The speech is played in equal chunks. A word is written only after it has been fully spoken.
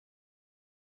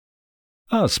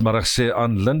Smiddag sê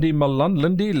aan Lindie Malan.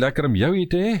 Lindie, lekker om jou hier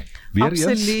te hê. Weer eens.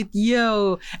 Absoluut,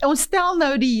 jou. Ons stel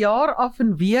nou die jaar af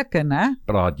in weke, né?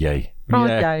 Praat jy? Praat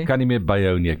Nee, jy? ek kan nie meer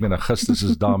byhou nie. Ek meen Augustus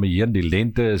is daarmee heen, die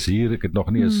lente is hier. Ek het nog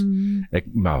nie eens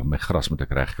my gras moet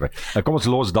ek reg kry. Kom ons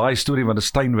los daai storie want dit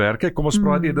is tuinwerke. Kom ons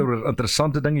praat eerder oor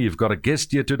interessante dinge. You've got a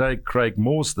guest here today, Craig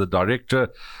Morse, the Director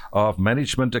of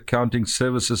Management Accounting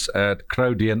Services at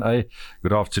Crow DNA.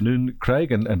 Good afternoon,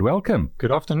 Craig, and welcome.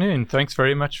 Good afternoon. Thanks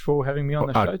very much for having me on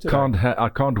the show today. I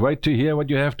can't wait to hear what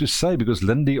you have to say because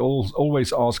Lindie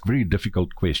always asks very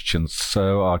difficult questions.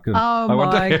 So I can. Oh I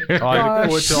want my to, I look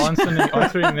forward to answering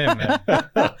them.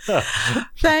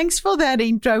 Thanks for that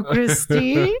intro,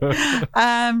 Christy.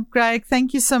 Craig,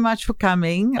 thank you so much for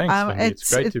coming. Thanks, Lindie.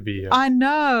 It's great to be here. I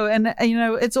know, and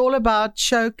it's all about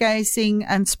showcasing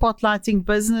and spotlighting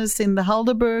business in the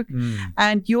Helderberg,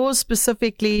 and yours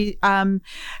specifically,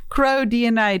 Crow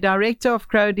DNA, Director of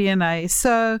Crow DNA.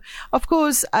 So, of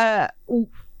course,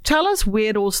 tell us where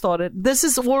it all started. This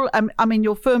is all,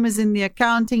 your firm is in the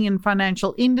accounting and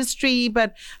financial industry,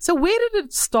 but so where did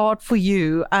it start for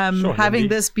you, Sure, having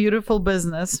Lindie. this beautiful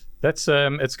business? That's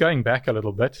it's going back a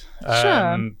little bit.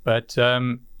 Sure. But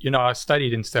I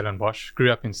studied in Stellenbosch,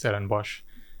 grew up in Stellenbosch,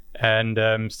 and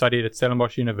studied at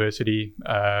Stellenbosch University,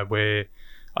 where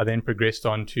I then progressed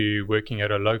on to working at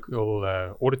a local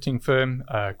auditing firm,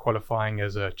 qualifying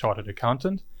as a chartered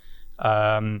accountant.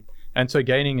 And so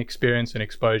gaining experience and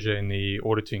exposure in the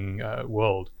auditing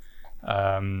world.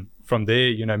 From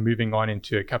there, moving on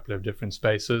into a couple of different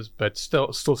spaces, but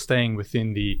still staying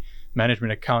within the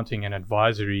management accounting and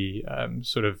advisory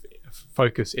sort of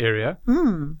focus area.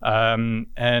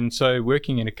 And so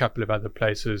working in a couple of other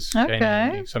places, Okay.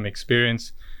 gaining some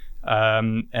experience.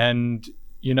 So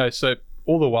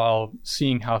all the while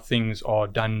seeing how things are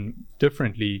done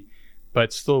differently,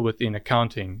 but still within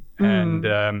accounting. And,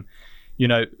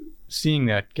 seeing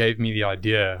that gave me the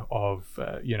idea of,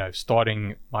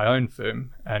 starting my own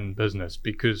firm and business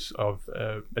because of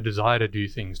a desire to do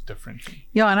things differently.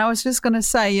 Yeah, and I was just going to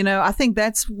say, I think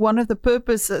that's one of the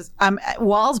purposes.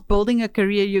 Whilst building a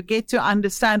career, you get to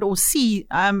understand or see,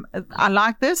 I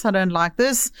like this, I don't like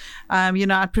this.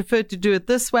 I prefer to do it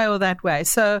this way or that way.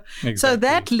 So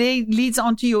that leads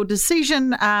on to your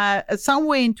decision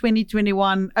somewhere in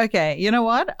 2021. Okay, you know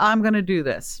what? I'm going to do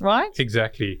this, right?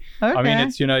 Exactly. Okay. I mean,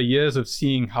 it's, years of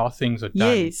seeing how things are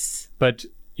done. Yes. But,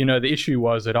 the issue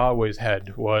was that I always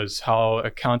had was how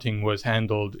accounting was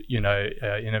handled, in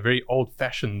a very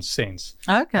old-fashioned sense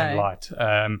Okay. and light.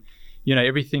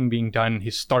 Everything being done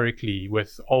historically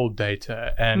with old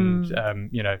data and,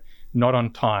 not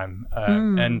on time.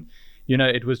 And,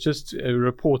 it was just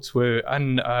reports were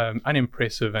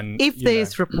unimpressive. And If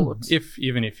there's reports.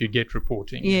 even if you get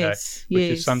reporting, Yes, which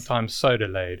yes. is sometimes so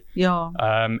delayed. Yeah.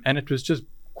 And it was just,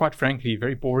 quite frankly,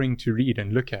 very boring to read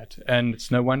and look at. And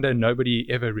it's no wonder nobody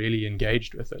ever really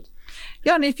engaged with it.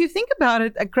 Yeah, and if you think about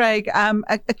it, Craig,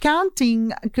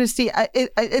 accounting, Christy,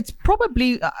 it's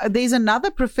probably, there's another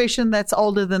profession that's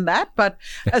older than that, but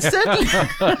certainly,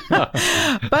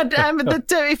 but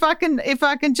if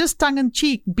I can just tongue in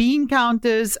cheek, bean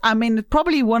counters,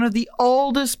 probably one of the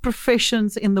oldest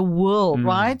professions in the world,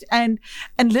 right? And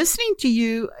listening to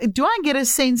you, do I get a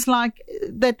sense like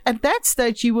that at that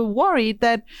stage you were worried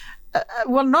that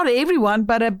not everyone,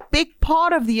 but a big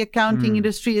part of the accounting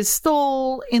industry is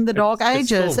still in the dark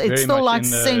ages. It's still like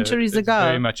centuries ago.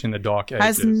 Very much in the dark ages.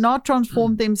 Has not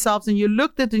transformed themselves. And you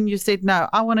looked at it and you said, no,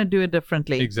 I want to do it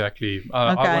differently. Exactly.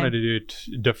 I wanted to do it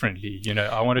differently.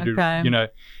 I wanted to,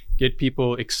 get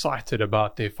people excited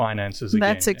about their finances again.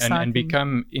 That's exciting. And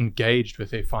become engaged with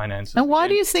their finances. And why again.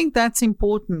 do you think that's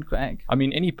important, Craig? I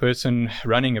mean, any person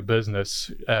running a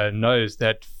business knows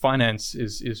that finance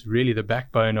is really the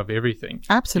backbone of everything.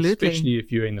 Absolutely. Especially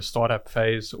if you're in the startup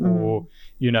phase or,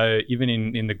 even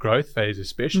in the growth phase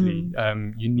especially.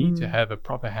 You need to have a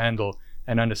proper handle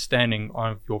and understanding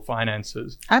of your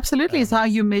finances. Absolutely. It's how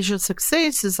you measure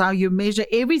success. It's how you measure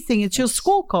everything. It's your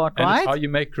scorecard, and right? it's how you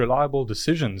make reliable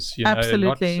decisions,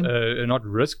 Absolutely. not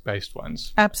risk-based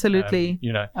ones. Absolutely.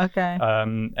 Okay.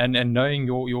 And knowing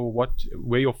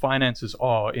where your finances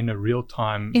are in a real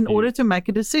time. In order to make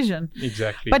a decision.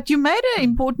 Exactly. But you made an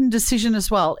important decision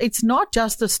as well. It's not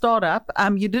just a startup.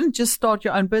 You didn't just start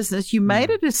your own business. You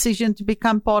made a decision to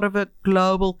become part of a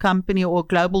global company or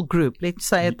global group. Let's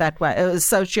say it that way.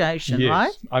 Association, yes.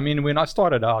 right? I mean, when I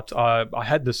started out, I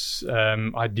had this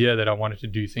idea that I wanted to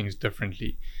do things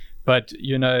differently. But,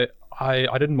 I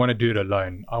didn't want to do it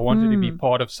alone. I wanted to be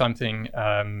part of something,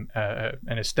 an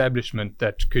establishment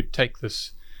that could take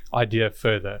this idea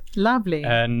further. Lovely.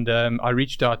 And I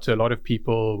reached out to a lot of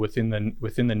people within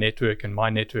the network and my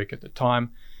network at the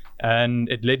time. And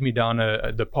it led me down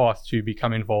the path to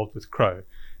become involved with Crow,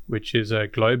 which is a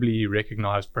globally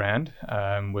recognized brand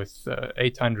with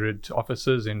 800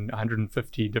 offices in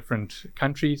 150 different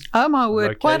countries. Oh my word,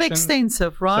 locations. quite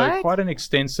extensive, right? So quite an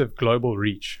extensive global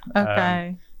reach.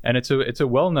 Okay. And it's a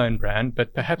well-known brand,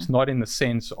 but perhaps not in the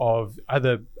sense of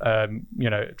other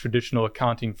traditional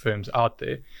accounting firms out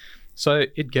there. So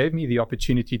it gave me the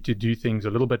opportunity to do things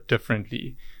a little bit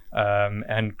differently.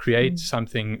 And create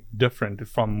something different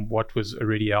from what was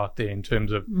already out there in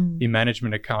terms of the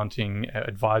management accounting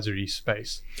advisory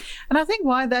space. And I think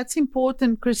why that's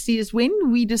important, Christy, is when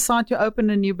we decide to open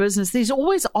a new business, there's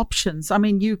always options. I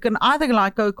mean, you can either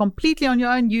go completely on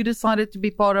your own. You decided to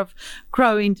be part of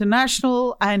Crow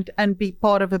International and be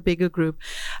part of a bigger group.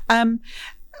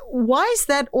 Why is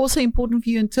that also important for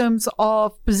you in terms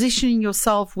of positioning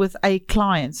yourself with a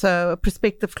client, so a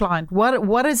prospective client?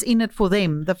 What is in it for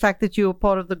them, the fact that you're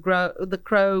part of the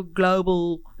Crow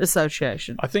Global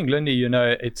Association? I think, Lindie,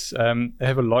 it's they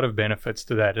have a lot of benefits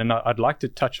to that, and I'd like to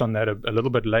touch on that a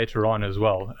little bit later on as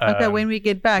well. Okay, when we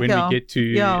get back. We get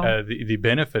to the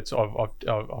benefits of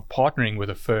partnering with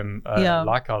a firm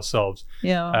like ourselves.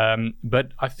 Yeah.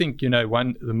 But I think,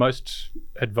 the most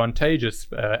advantageous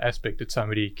aspect that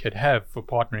somebody could have for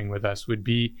partnering with us would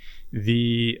be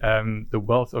the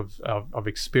wealth of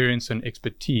experience and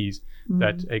expertise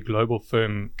that a global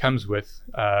firm comes with,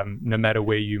 no matter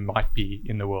where you might be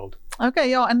in the world.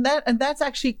 Okay, and that's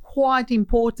actually quite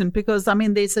important because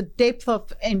there's a depth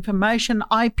of information,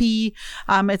 IP.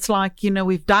 It's like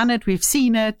we've done it, we've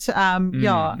seen it.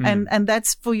 And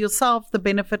that's for yourself, the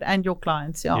benefit, and your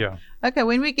clients. Yeah. Okay,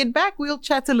 when we get back, we'll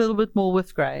chat a little bit more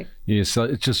with Craig. Yes, so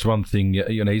it's just one thing.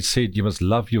 He said you must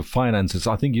love your finances.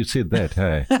 I think you said that,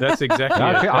 hey? That's exactly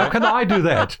it. How can I do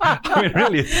that? I mean,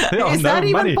 really, is that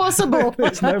even possible?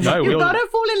 There's no money. You've got to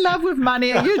fall in love with money.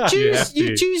 You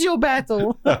choose your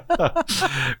battle.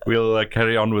 We'll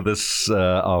carry on with this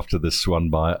after this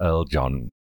one by Earl John.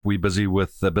 We're busy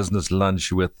with the business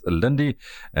lunch with Lindie,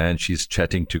 and she's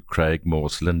chatting to Craig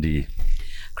Morse. Lindie.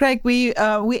 Craig, we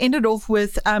ended off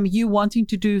with you wanting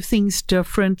to do things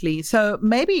differently. So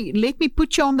maybe let me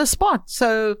put you on the spot.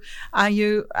 So how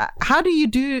do you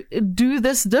do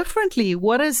this differently?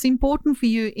 What is important for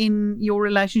you in your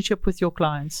relationship with your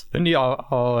clients? Lindie,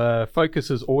 our focus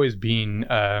has always been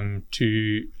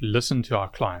to listen to our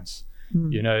clients.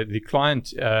 The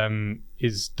client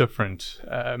is different.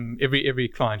 Every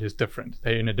client is different.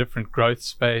 They're in a different growth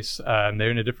space.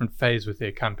 They're in a different phase with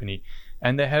their company.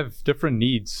 And they have different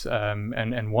needs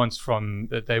and wants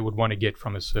that they would want to get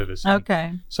from a service.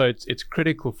 Okay. So it's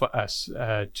critical for us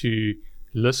to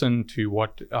listen to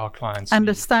what our clients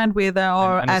understand need, where they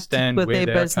are at with their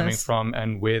business, coming from,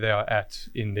 and where they are at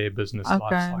in their business life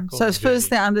cycle. So first,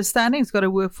 their understanding has got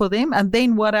to work for them, and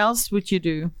then what else would you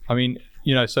do?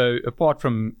 So apart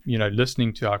from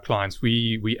listening to our clients,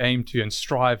 we aim to and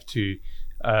strive to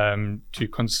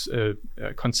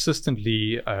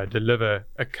consistently deliver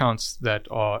accounts that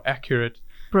are accurate,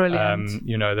 brilliant,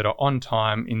 that are on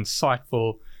time,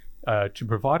 insightful, to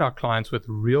provide our clients with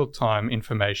real-time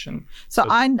information. So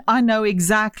I know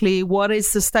exactly what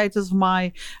is the status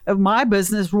of my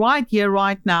business right here,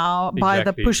 right now, by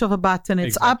the push of a button.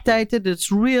 It's updated,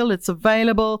 it's real, it's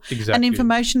available, and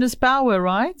information is power,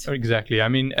 right? Exactly.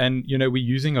 We're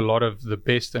using a lot of the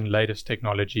best and latest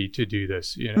technology to do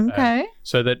this.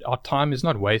 So that our time is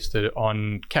not wasted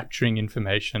on capturing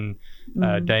information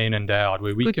day in and day out,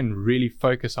 where we can really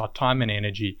focus our time and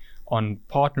energy on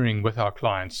partnering with our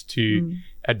clients to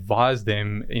advise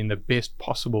them in the best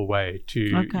possible way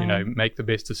to make the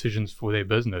best decisions for their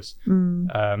business.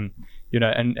 And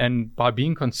by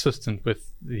being consistent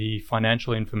with the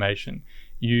financial information,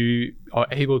 you are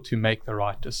able to make the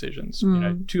right decisions.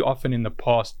 Too often in the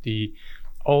past, the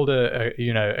older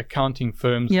accounting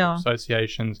firms,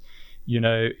 associations,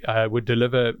 would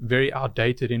deliver very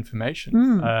outdated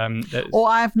information. Or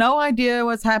I have no idea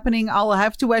what's happening. I'll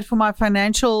have to wait for my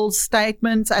financial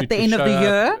statements at the end of the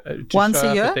year, once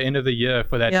a year. At the end of the year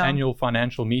for that annual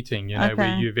financial meeting,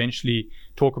 where you eventually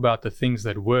talk about the things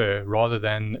that were rather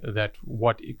than that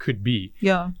what it could be.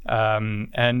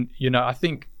 I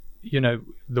think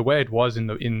the way it was in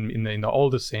the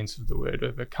older sense of the word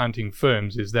of accounting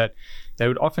firms is that they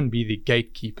would often be the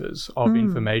gatekeepers of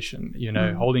information,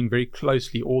 holding very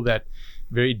closely all that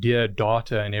very dear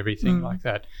data and everything like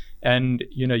that. And,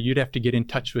 you'd have to get in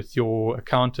touch with your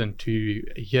accountant to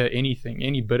hear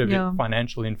any bit of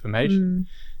financial information.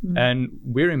 And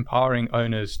we're empowering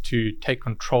owners to take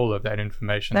control of that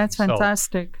information. That's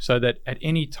fantastic. So that at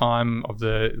any time of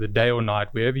the day or night,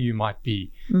 wherever you might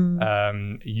be,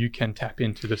 you can tap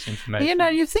into this information. You know,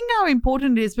 you think how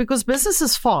important it is because business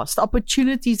is fast,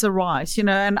 opportunities arise, you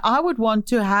know, and I would want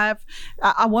to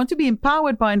I want to be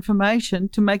empowered by information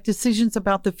to make decisions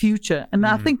about the future. And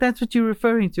I think that's what you're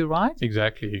referring to, right?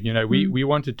 Exactly. You know, we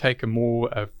want to take a more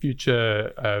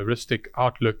futuristic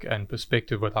outlook and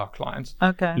perspective with our clients.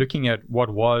 Okay. Looking at what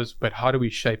was, but how do we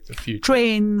shape the future?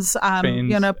 Trends,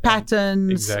 you know,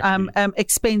 patterns,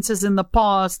 expenses in the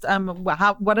past.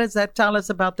 What does that tell us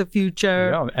about the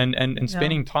future? Yeah, and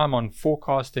spending time on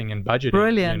forecasting and budgeting.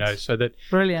 Brilliant. You know, so that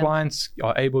clients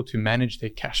are able to manage their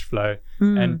cash flow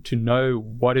and to know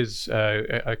what is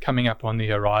coming up on the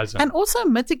horizon. And also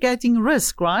mitigating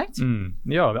risk, right?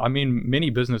 Yeah, I mean, many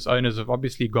business owners have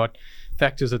obviously got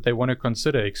factors that they want to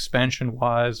consider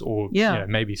expansion-wise or you know,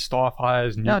 maybe staff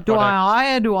hires. New do I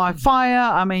hire? Do I fire?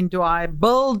 I mean, do I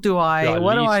build? What do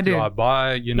I do? Do I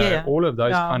buy? You know, all of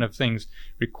those kind of things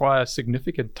require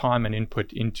significant time and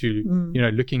input into, you know,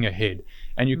 looking ahead.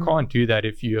 And you can't do that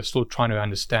if you're still trying to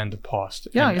understand the past.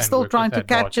 Yeah, you're still trying to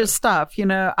capture stuff. You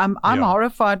know, I'm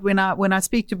horrified when I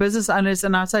speak to business owners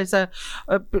and I say,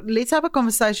 let's have a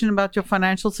conversation about your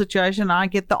financial situation. I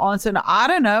get the answer, and I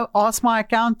don't know, ask my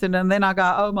accountant, and then I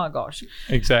go, oh my gosh.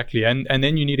 Exactly, and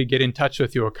then you need to get in touch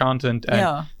with your accountant,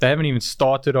 and they haven't even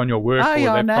started on your work.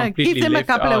 Give them a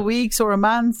couple of weeks or a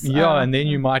month. Yeah, and then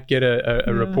you might get a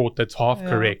report that's half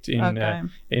correct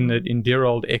in dear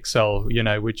old Excel, you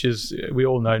know, which is, we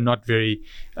all know, not very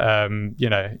you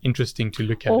know, interesting to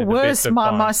look at. Or worse,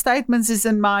 my statements is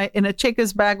in a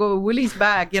Checkers bag or a Woolies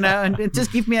bag, you know, and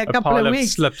just give me a couple of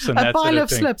weeks. Slips and a pile of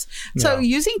slips. So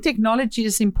using technology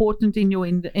is important in your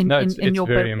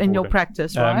in your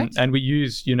practice, right? And we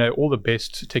use, you know, all the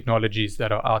best technologies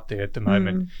that are out there at the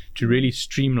moment to really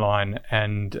streamline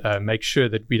and make sure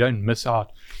that we don't miss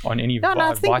out on any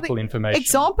vital information.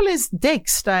 Example is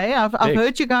Dex, I've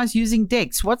heard you guys using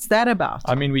Dex. What's that about?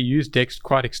 I mean, we use Dex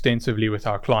quite extensively with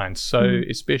our clients. So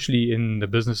especially in the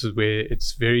businesses where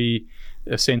it's very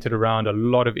centered around a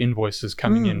lot of invoices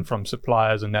coming in from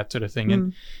suppliers and that sort of thing.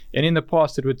 And in the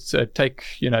past, it would take,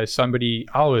 you know, somebody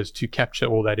hours to capture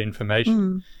all that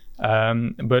information.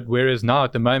 But whereas now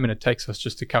at the moment it takes us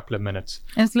just a couple of minutes.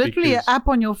 And it's literally an app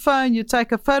on your phone. You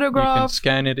take a photograph. You can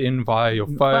scan it in via your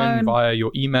phone, via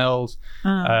your emails,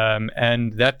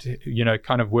 and that, you know,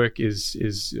 kind of work is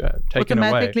taken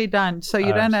automatically done. So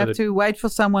you don't have to wait for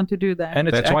someone to do that. And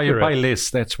it's That's accurate. why you pay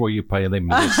less. That's why you pay them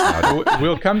less.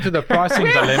 We'll come to the pricing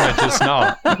dilemma just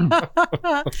now.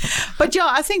 But yeah,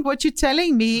 I think what you're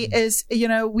telling me is, you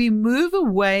know, we move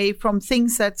away from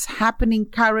things that's happening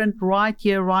current right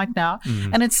here, right now.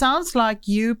 And it sounds like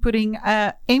you putting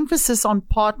emphasis on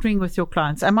partnering with your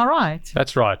clients. Am I right?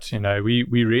 That's right. You know, we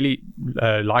really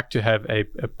like to have a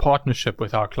partnership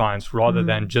with our clients rather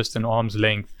than just an arm's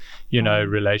length, you know,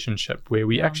 relationship where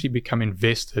we actually become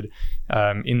invested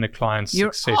in the client's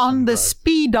success. You're on the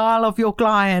speed dial of your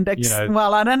client.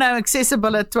 Well, I don't know,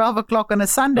 accessible at 12 o'clock on a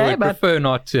Sunday. I prefer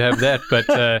not to have that,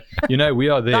 but, you know, we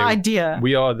are there. The idea.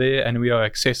 We are there and we are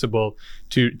accessible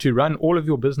to run all of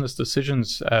your business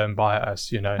decisions by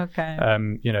us, you know. Okay.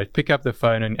 You know, pick up the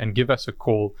phone and give us a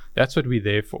call. That's what we're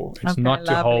there for. It's not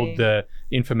to hold the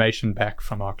information back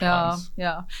from our clients.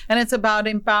 Yeah. And it's about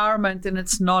empowerment and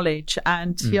it's knowledge.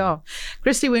 And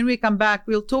Christy, when we come back,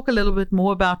 we'll talk a little bit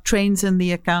more about trends in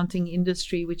the accounting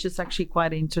industry, which is actually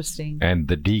quite interesting. And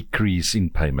the decrease in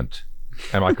payment.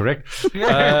 Am I correct?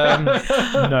 No.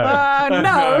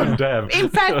 No. Damn.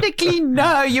 Emphatically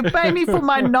no. You pay me for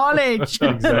my knowledge.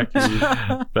 Exactly.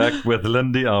 Back with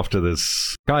Lindie after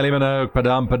this. Kylie Minogue,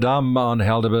 Padam on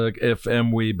Helderberg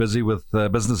FM. We're busy with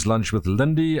Business Lunch with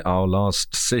Lindie, our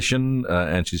last session,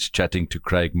 and she's chatting to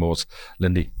Craig Morse.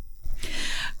 Lindie.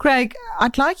 Craig,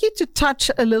 I'd like you to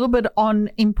touch a little bit on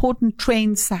important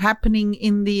trends happening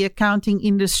in the accounting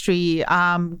industry.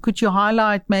 Could you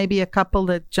highlight maybe a couple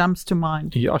that jumps to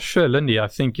mind? Yeah, sure, Lindie. I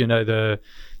think, you know,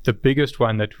 the biggest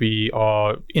one that we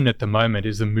are in at the moment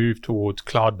is the move towards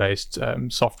cloud-based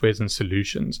softwares and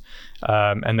solutions,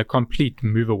 and the complete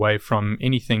move away from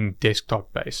anything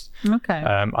desktop-based. Okay.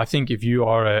 I think if you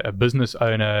are a business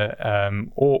owner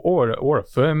or a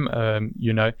firm,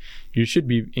 you know, you should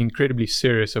be incredibly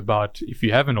serious about, if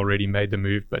you haven't already made the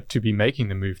move, but to be making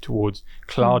the move towards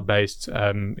cloud-based,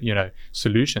 you know,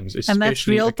 solutions, especially and that's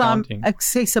real-time accounting.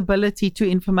 Accessibility to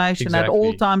information at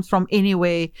all times from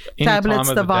anywhere, tablets,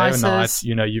 devices. Day or night,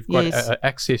 you know, you've got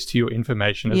access to your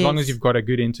information. As long as you've got a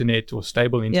good internet or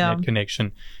stable internet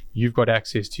connection, you've got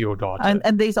access to your data.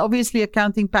 And there's obviously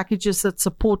accounting packages that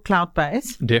support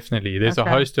cloud-based. Definitely. There's a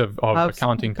host of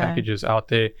accounting packages out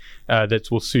there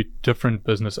that will suit different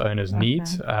business owners'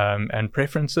 needs and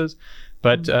preferences.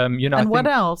 But And what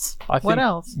else? I think, What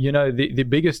else? The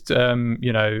biggest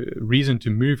reason to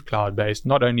move cloud-based,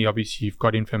 not only obviously you've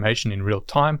got information in real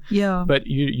time, Yeah. but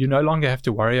you no longer have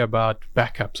to worry about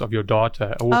backups of your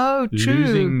data or Oh, true.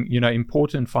 losing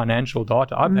important financial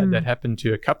data. I've had that happen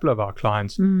to a couple of our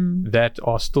clients that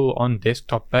are still on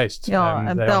desktop based. Yeah,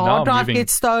 and they the are hard now drive moving,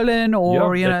 gets stolen,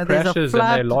 or it there's a crashes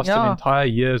flood. and they lost an entire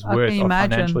year's I worth can of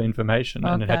imagine. financial information,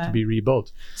 and it had to Okay. be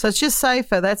rebuilt. So it's just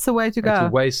safer. That's the way to go.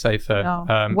 It's way safer.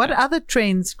 Yeah. What other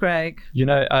trends, Craig?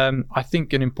 I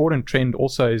think an important trend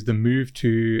also is the move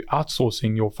to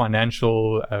outsourcing your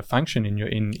financial function in your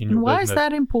Why business. is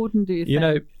that important, do you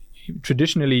think?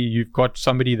 Traditionally you've got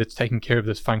somebody that's taking care of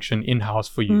this function in-house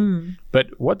for you, but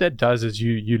what that does is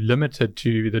you limit it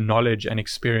to the knowledge and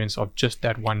experience of just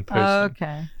that one person.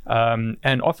 Okay.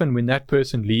 And often when that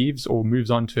person leaves or moves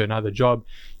on to another job,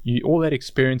 all that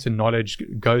experience and knowledge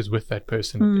goes with that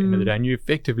person at the end of the day, and you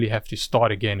effectively have to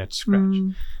start again at scratch.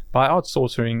 By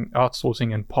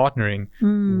outsourcing and partnering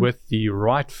with the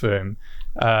right firm,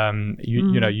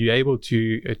 you're able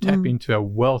to tap into a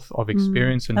wealth of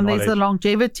experience and knowledge. There's the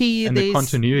longevity, and the there's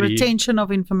continuity retention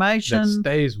of information that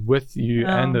stays with you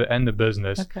and the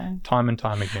business time and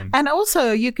time again. And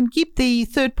also, you can keep the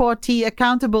third party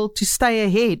accountable to stay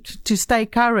ahead, to stay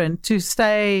current, to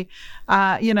stay,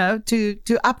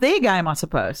 to up their game, I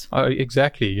suppose. Oh,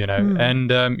 exactly. And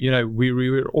we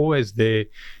were always there,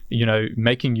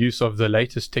 making use of the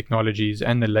latest technologies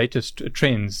and the latest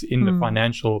trends in the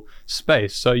financial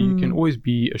space. So you can always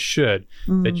be assured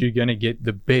that you're going to get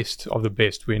the best of the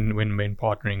best when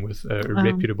partnering with a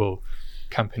reputable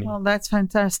company. Well, that's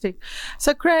fantastic.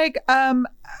 So, Craig,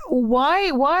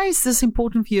 why is this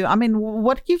important for you? I mean,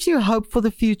 what gives you hope for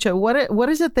the future? What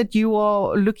is it that you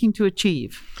are looking to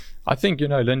achieve? I think,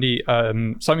 Lindie,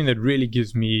 something that really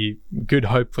gives me good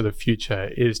hope for the future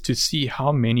is to see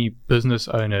how many business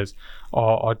owners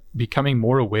are becoming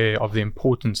more aware of the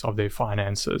importance of their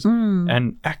finances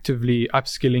and actively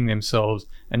upskilling themselves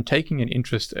and taking an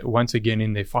interest once again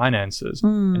in their finances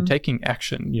and taking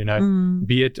action,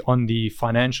 be it on the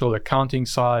financial accounting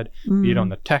side, be it on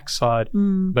the tax side,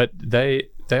 but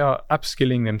they are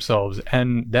upskilling themselves,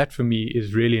 and that for me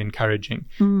is really encouraging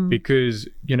because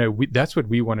that's what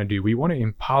we want to do. We want to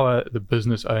empower the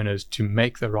business owners to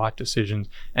make the right decisions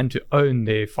and to own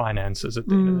their finances at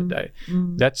the end of the day.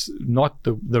 That's not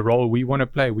the role we want to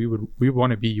play. We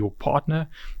want to be your partner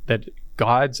that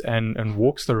guides and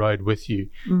walks the road with you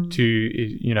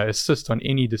to assist on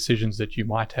any decisions that you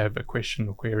might have a question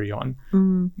or query on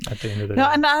at the end of the day.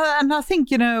 And I think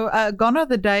gone are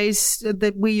the days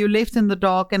that where you left in the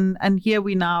dark, and here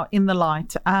we now in the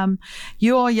light.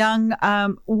 You are young.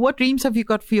 What dreams have you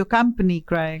got for your company,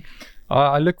 Craig?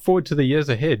 I look forward to the years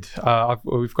ahead.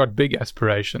 We've got big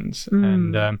aspirations,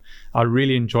 and I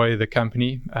really enjoy the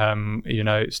company.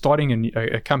 Starting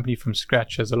a company from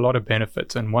scratch has a lot of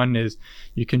benefits, and one is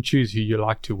you can choose who you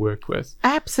like to work with.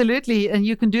 Absolutely, and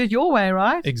you can do it your way,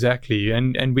 right? Exactly,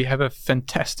 and we have a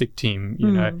fantastic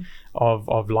team,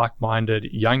 of like-minded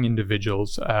young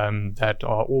individuals that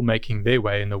are all making their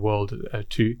way in the world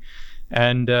too.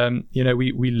 And,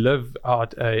 we live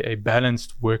out a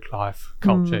balanced work-life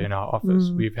culture in our office.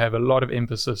 We have a lot of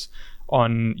emphasis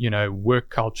on, work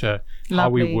culture, how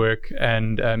we work,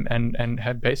 and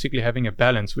basically having a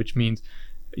balance, which means,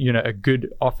 a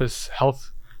good office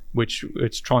health, which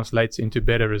translates into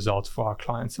better results for our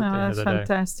clients at the end of the day. That's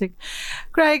fantastic.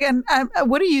 Craig, and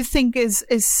what do you think is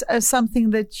something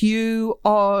that you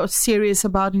are serious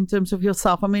about in terms of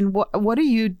yourself? I mean,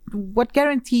 what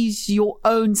guarantees your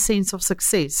own sense of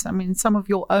success? I mean, some of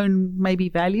your own maybe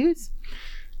values?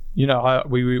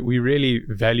 We really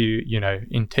value,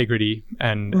 integrity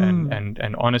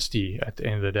and honesty at the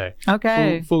end of the day.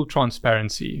 Okay. Full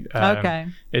transparency. Okay.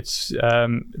 It's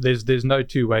there's no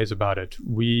two ways about it.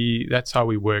 That's how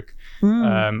we work.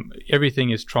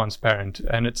 Everything is transparent,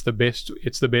 and it's the best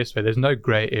way. There's no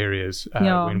gray areas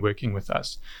when working with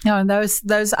us. Yeah, and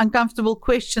those uncomfortable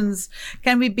questions,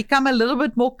 can we become a little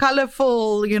bit more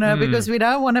colorful, because we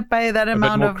don't want to pay that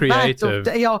amount of creative.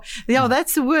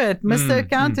 That's the word, Mr.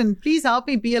 Accountant. Please help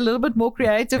me be a little bit more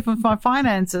creative with my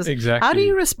finances. Exactly. How do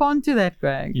you respond to that,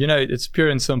 Greg? It's pure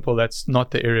and simple. That's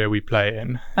not the area we play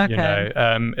in. Okay.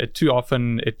 Too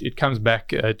often it comes back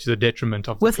to the detriment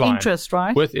of the client. With interest,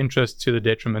 right? With interest to the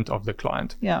detriment of the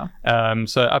client. Yeah.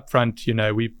 So upfront,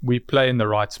 we play in the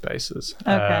right spaces.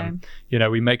 Okay.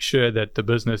 We make sure that the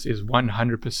business is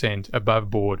 100%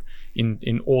 above board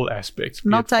in all aspects.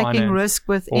 Not taking risk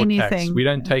with anything. Tax. We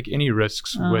don't take any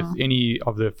risks with any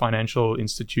of the financial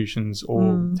institutions or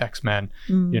taxman.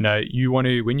 You want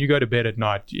to, when you go to bed at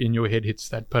night and your head hits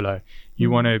that pillow, you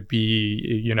want to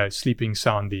be, sleeping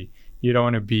soundly. you don't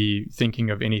want to be thinking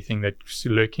of anything that's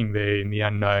lurking there in the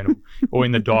unknown or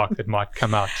in the dark that might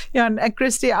come out. Yeah, and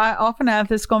Christy, I often have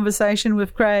this conversation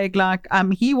with Craig, like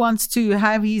he wants to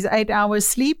have his 8 hours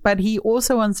sleep, but he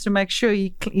also wants to make sure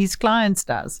his clients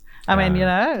does. I mean,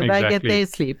 they get their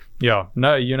sleep. Yeah,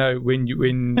 no,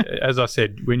 when as I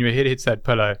said, when your head hits that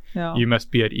pillow, you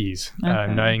must be at ease,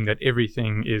 knowing that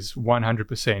everything is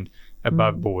 100%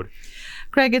 above board.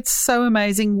 Craig, it's so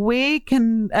amazing. Where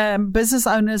can business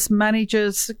owners,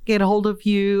 managers get hold of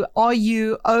you? Are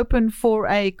you open for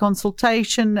a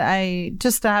consultation,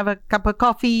 just to have a cup of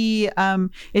coffee?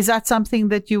 Is that something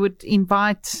that you would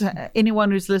invite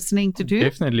anyone who's listening to do?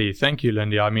 Definitely. Thank you,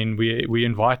 Lindie. I mean, we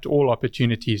invite all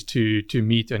opportunities to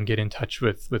meet and get in touch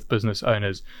with business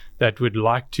owners that would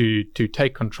like to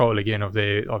take control again of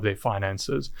their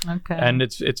finances. Okay. And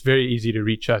it's very easy to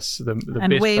reach us. The and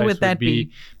best where place would that be?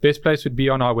 Best place would be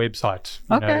on our website.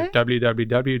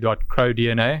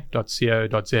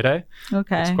 www.crowdna.co.za.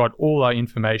 Okay. It's got all our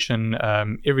information,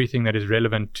 everything that is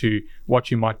relevant to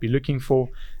what you might be looking for.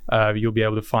 You'll be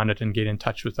able to find it and get in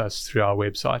touch with us through our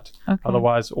website. Okay.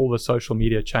 Otherwise, all the social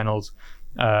media channels,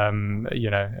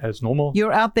 as normal.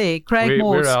 You're out there, Craig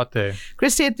Morse. We're out there.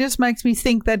 Christy, it just makes me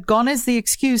think that gone is the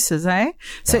excuses, eh?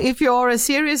 So if you are a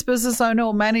serious business owner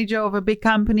or manager of a big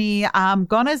company,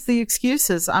 gone is the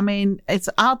excuses. I mean, it's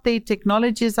out there,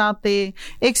 technology is out there,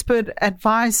 expert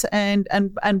advice and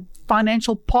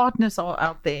financial partners are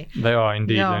out there. They are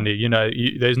indeed,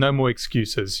 Lindie. There's no more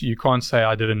excuses. You can't say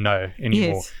I didn't know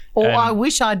anymore. Yes. Or I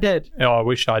wish I did. Oh, I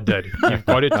wish I did. You've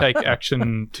got to take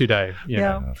action today. You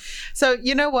know. So,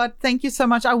 you know what? Thank you so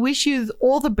much. I wish you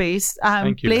all the best.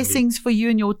 Thank you, blessings Lindie. For you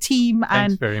and your team.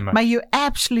 Thanks very much. May you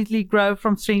absolutely grow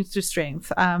from strength to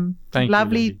strength. Thank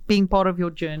lovely you, being part of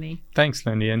your journey. Thanks,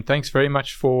 Lindie. And thanks very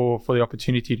much for the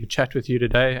opportunity to chat with you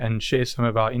today and share some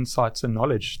of our insights and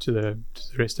knowledge to the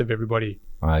rest of everybody.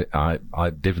 I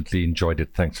definitely enjoyed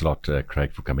it. Thanks a lot,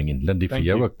 Craig, for coming in. Lindie, vir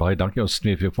jou ook baie dankie. Ons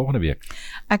sien weer volgende week.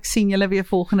 Ek sien julle weer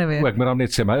volgende week. Ek moet dan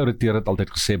net sê, my ouditeur het altyd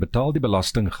gesê, betaal die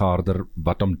belastinggaarder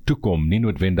wat hom toekom, nie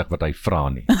noodwendig wat hy vra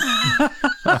nie.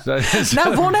 Nou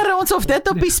wonder ons of dit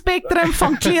op die spektrum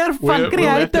van kleur van We'll have to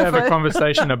have creative. a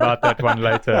conversation about that one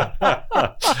later.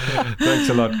 Thanks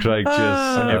a lot, Craig.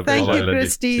 Cheers. Thank you, Bye-bye, Lindie.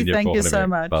 Christy. Sien jou Thank you volgende so week.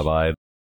 much. Bye-bye.